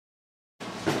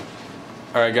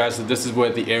Alright guys, so this is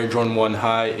what the Air Jordan 1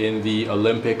 High in the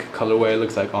Olympic colorway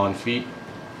looks like on feet.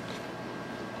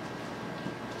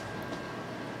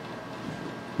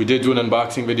 We did do an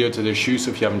unboxing video to this shoe,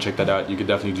 so if you haven't checked that out, you could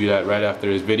definitely do that right after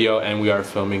this video. And we are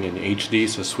filming in HD,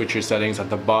 so switch your settings at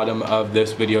the bottom of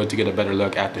this video to get a better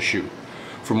look at the shoe.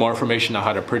 For more information on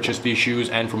how to purchase these shoes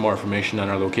and for more information on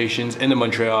our locations in the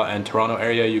Montreal and Toronto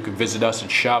area, you can visit us at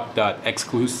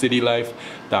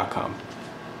shop.exclucitylife.com.